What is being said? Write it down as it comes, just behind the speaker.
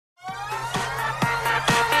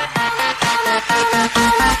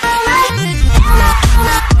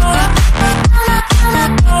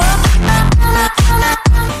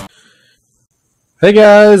Hey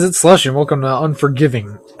guys, it's SLUSHIE and welcome to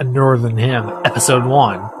Unforgiving, a Northern Hymn, Episode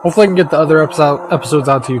 1. Hopefully I can get the other episodes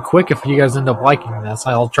out to you quick if you guys end up liking this.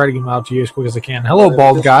 I'll try to get them out to you as quick as I can. Hello,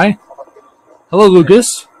 bald guy. Hello,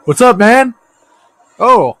 Lucas. What's up, man?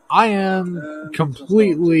 Oh, I am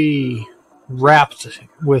completely wrapped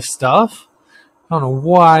with stuff. I don't know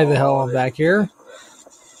why the hell I'm back here.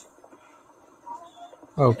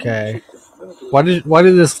 Okay. Why did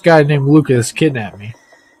this guy named Lucas kidnap me?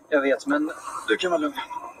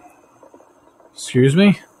 Excuse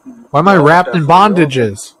me? Why am I wrapped in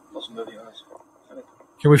bondages?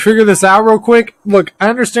 Can we figure this out real quick? Look, I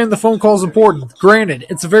understand the phone call is important. Granted,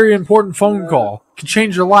 it's a very important phone call. It can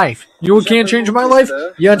change your life. You know what can change my life?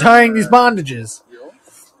 You untying these bondages.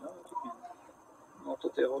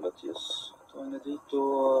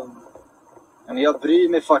 Jag bryr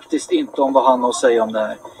mig faktiskt inte om vad han har att säga om det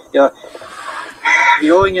här.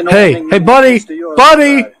 Hey,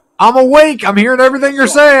 buddy! I'm awake. I'm hearing everything you're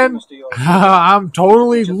saying. I'm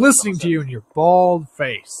totally listening to you in your bald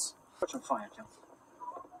face. Come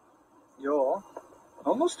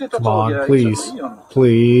on, please.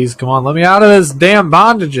 Please, come on. Let me out of this damn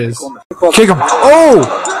bondages. Kick him. Oh!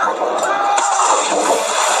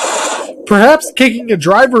 Perhaps kicking a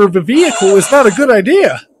driver of a vehicle is not a good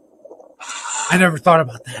idea. I never thought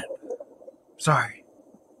about that. Sorry.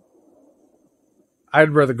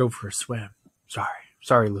 I'd rather go for a swim. Sorry.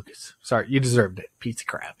 Sorry, Lucas. Sorry, you deserved it. Pizza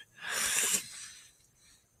crab.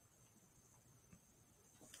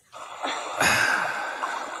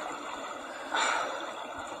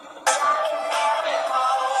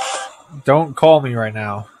 Don't call me right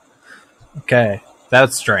now. Okay,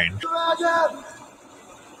 that's strange.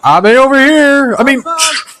 I'll be over here. I mean...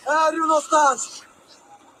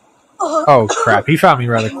 Oh, crap. He found me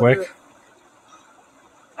rather quick.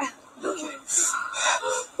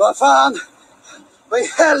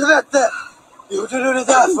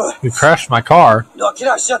 You crashed my car.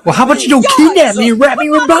 Well, how about you don't kidnap me and wrap me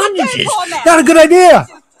with bondages? Not a good idea.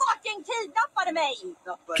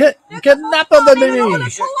 Kidnapped me.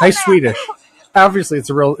 Hey, Swedish. Obviously, it's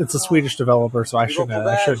a Swedish developer, so I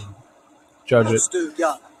shouldn't judge it.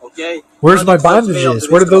 Where's my bondages?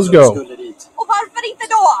 Where did those go?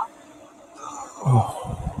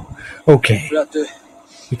 Oh, okay.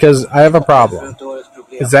 Because I have a problem.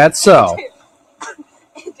 Is that so?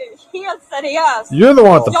 You're the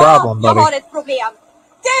one with the problem, buddy.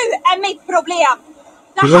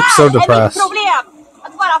 You look so depressed.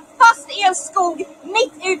 Att vara fast I en skog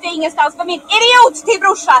mitt ute ingenstans för min idiot till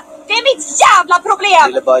brorsa. Det är mitt jävla problem.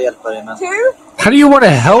 How do you want to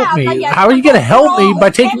help me? How are you going to help me by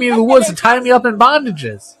taking me to the woods and tying me up in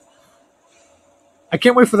bondages? I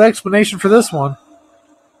can't wait for the explanation for this one.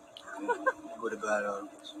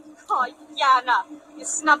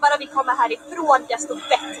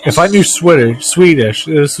 If I knew Swedish,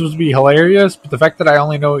 this would be hilarious, but the fact that I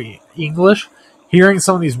only know English, hearing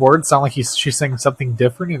some of these words sound like she's saying something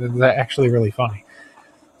different, and it's actually really funny.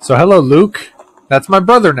 So, hello, Luke. That's my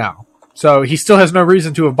brother now. So, he still has no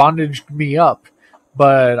reason to have bondaged me up,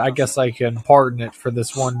 but I guess I can pardon it for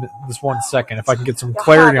this one second, if I can get some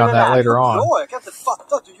clarity on that later on.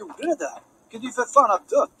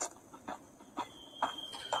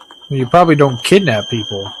 You probably don't kidnap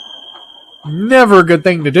people. Never a good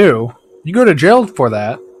thing to do. You go to jail for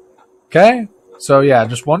that. Okay? So, yeah,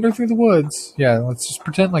 just wander through the woods. Yeah, let's just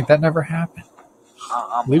pretend like that never happened.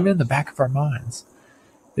 Leave it in the back of our minds.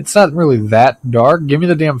 It's not really that dark. Give me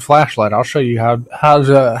the damn flashlight. I'll show you how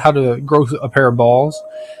to grow a pair of balls.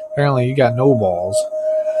 Apparently, you got no balls.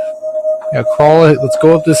 Yeah, crawl it. Let's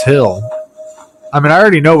go up this hill. I mean, I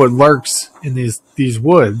already know what lurks in these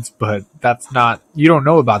woods, but that's not... You don't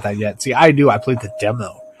know about that yet. See, I do. I played the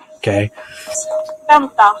demo. Okay?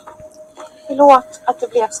 Vänta. Förlåt att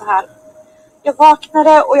det blev så här. Jag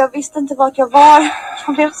vaknade och jag visste inte vart jag var.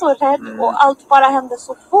 Jag blev så rädd och allt bara hände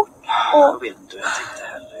så fort. Och...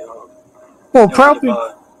 Well, probably...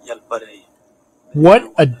 What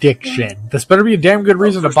addiction? This better be a damn good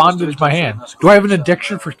reason to bondage my hand. Do I have an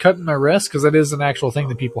addiction for cutting my wrist? Because that is an actual thing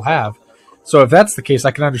that people have. So if that's the case, I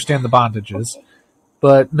can understand the bondages.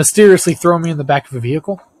 But mysteriously throw me in the back of a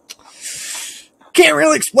vehicle? Can't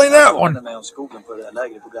really explain that one.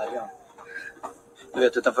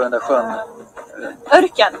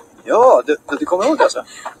 Örken? Ja, du kommer ihåg alltså?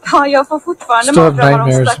 Ja, jag får fortfarande mardrömmar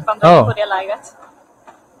om stökvandringen på det lägret.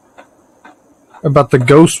 About the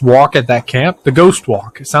ghost walk at that camp? The ghost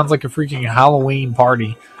walk. It sounds like a freaking Halloween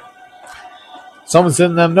party. Someone's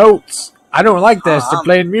sending them notes. I don't like this. They're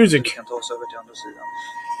playing music.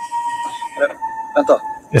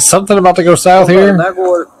 Is something about to go south here?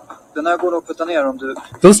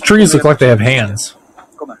 Those trees look like they have hands.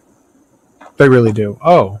 They really do.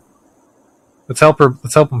 Oh. Let's help her.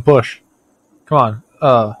 Let's help him push. Come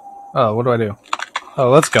on. What do I do?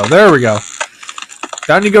 Oh, let's go. There we go.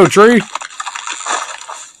 Down you go, tree.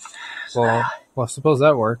 Well, I suppose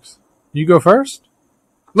that works. You go first?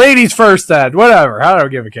 Ladies first, then. Whatever. I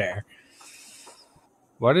don't give a care.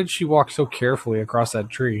 Why did she walk so carefully across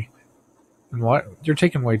that tree? And what? You're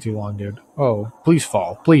taking way too long, dude. Oh, please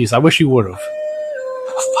fall. Please. I wish you would have.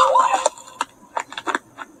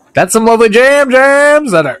 That's some lovely jams.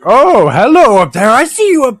 Oh, hello up there. I see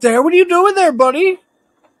you up there. What are you doing there, buddy?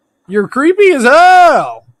 You're creepy as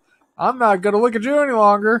hell. I'm not going to look at you any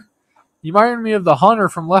longer. You remind me of the hunter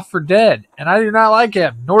from Left 4 Dead, and I do not like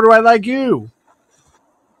him, nor do I like you.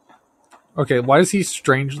 Okay, why is he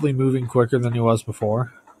strangely moving quicker than he was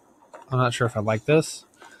before? I'm not sure if I like this.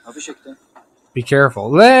 Be careful.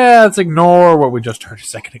 Let's ignore what we just heard a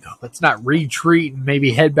second ago. Let's not retreat and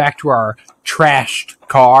maybe head back to our trashed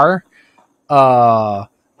car.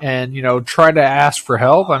 And, try to ask for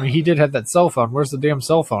help. I mean, he did have that cell phone. Where's the damn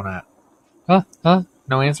cell phone at? Huh?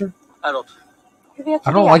 No answer? I don't.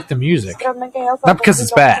 I don't like the music. Not because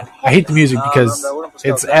it's bad. I hate the music because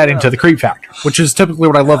it's adding to the creep factor, which is typically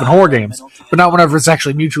what I love in horror games, but not whenever it's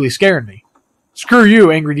actually mutually scaring me. Screw you,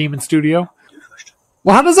 Angry Demon Studio.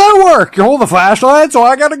 Well, how does that work? You're holding the flashlight, so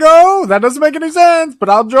I gotta go? That doesn't make any sense, but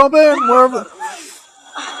I'll jump in wherever.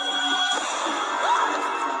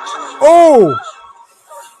 Oh!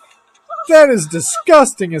 That is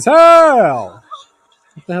disgusting as hell!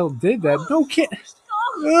 What the hell did that? No kid.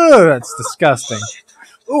 Ugh, that's disgusting.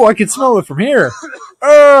 Oh, I can smell it from here.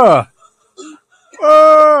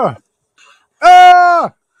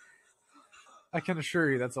 I can assure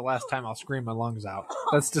you that's the last time I'll scream my lungs out.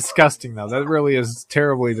 That's disgusting, though. That really is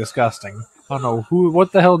terribly disgusting. I don't know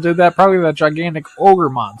what the hell did that. Probably that gigantic ogre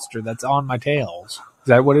monster that's on my tails. Is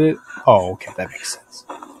that what it is? Oh, okay, that makes sense.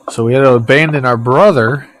 So we had to abandon our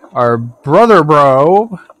brother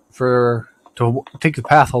bro, to take the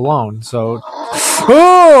path alone. So,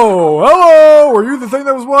 oh, hello! Were you the thing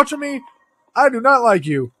that was watching me? I do not like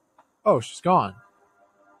you. Oh, she's gone.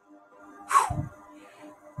 Whew.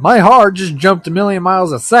 My heart just jumped a million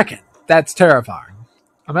miles a second. That's terrifying.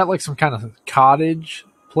 I'm at like some kind of cottage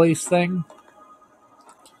place thing.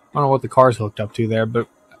 I don't know what the car's hooked up to there, but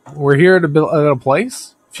we're here at a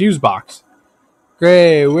place. Fuse box.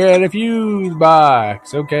 Great, we're at a fuse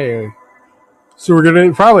box. Okay. So we're going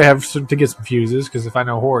to probably have to get some fuses, because if I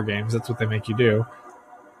know horror games, that's what they make you do.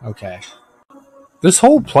 Okay. This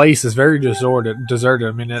whole place is very deserted.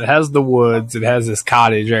 I mean, it has the woods, it has this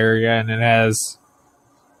cottage area, and it has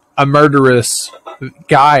a murderous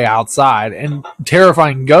guy outside, and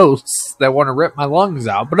terrifying ghosts that want to rip my lungs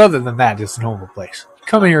out. But other than that, it's a normal place.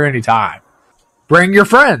 Come here anytime. Bring your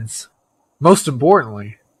friends. Most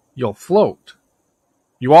importantly, you'll float.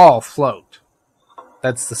 You all float.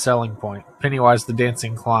 That's the selling point. Pennywise the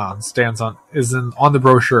Dancing Clown is on the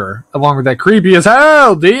brochure, along with that creepy as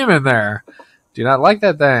hell demon there. Do not like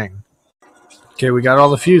that thing. Okay, we got all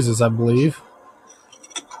the fuses, I believe.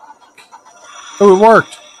 Oh, it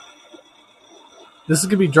worked. This is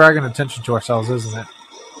going to be dragging attention to ourselves, isn't it?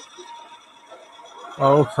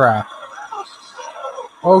 Oh, crap.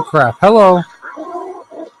 Oh, crap. Hello.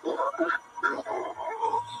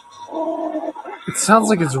 It sounds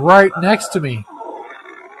like it's right next to me.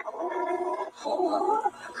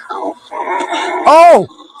 Oh!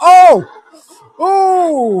 Oh!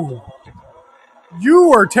 Oh!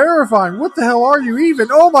 You are terrifying. What the hell are you even?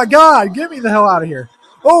 Oh my god! Get me the hell out of here.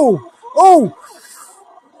 Oh! Oh!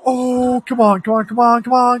 Oh, come on, come on, come on,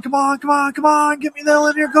 come on, come on, come on, come on. Get me the hell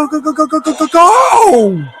in here. Go, go, go, go, go, go, go,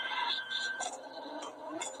 go!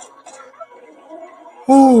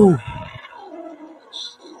 Oh!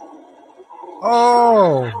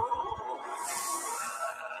 Oh!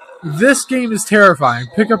 This game is terrifying.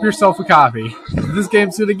 Pick up yourself a copy. This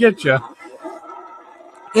game's gonna get you.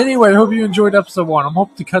 Anyway, I hope you enjoyed episode 1. I'm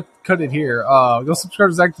hoping to cut it here. Go subscribe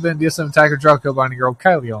to Zach the Van, DSM Attacker, Draco, Binding Girl,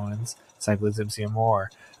 Kylie Owens, Cyclids, MCM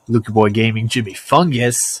Moore, Luca Boy Gaming, Jimmy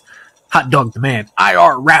Fungus, Hot Dog the Man,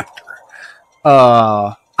 IR Raptor,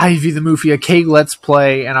 Ivy the Mufia, K Let's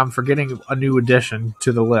Play, and I'm forgetting a new addition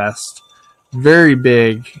to the list. Very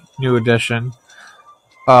big new addition.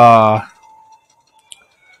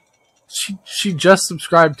 She just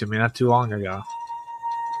subscribed to me not too long ago.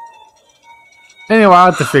 Anyway, I'll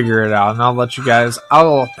have to figure it out, and I'll let you guys...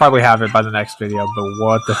 I'll probably have it by the next video, but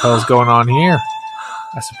what the hell's going on here?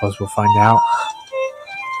 I suppose we'll find out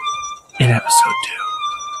in episode 2.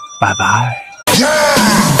 Bye-bye.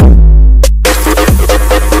 Yeah!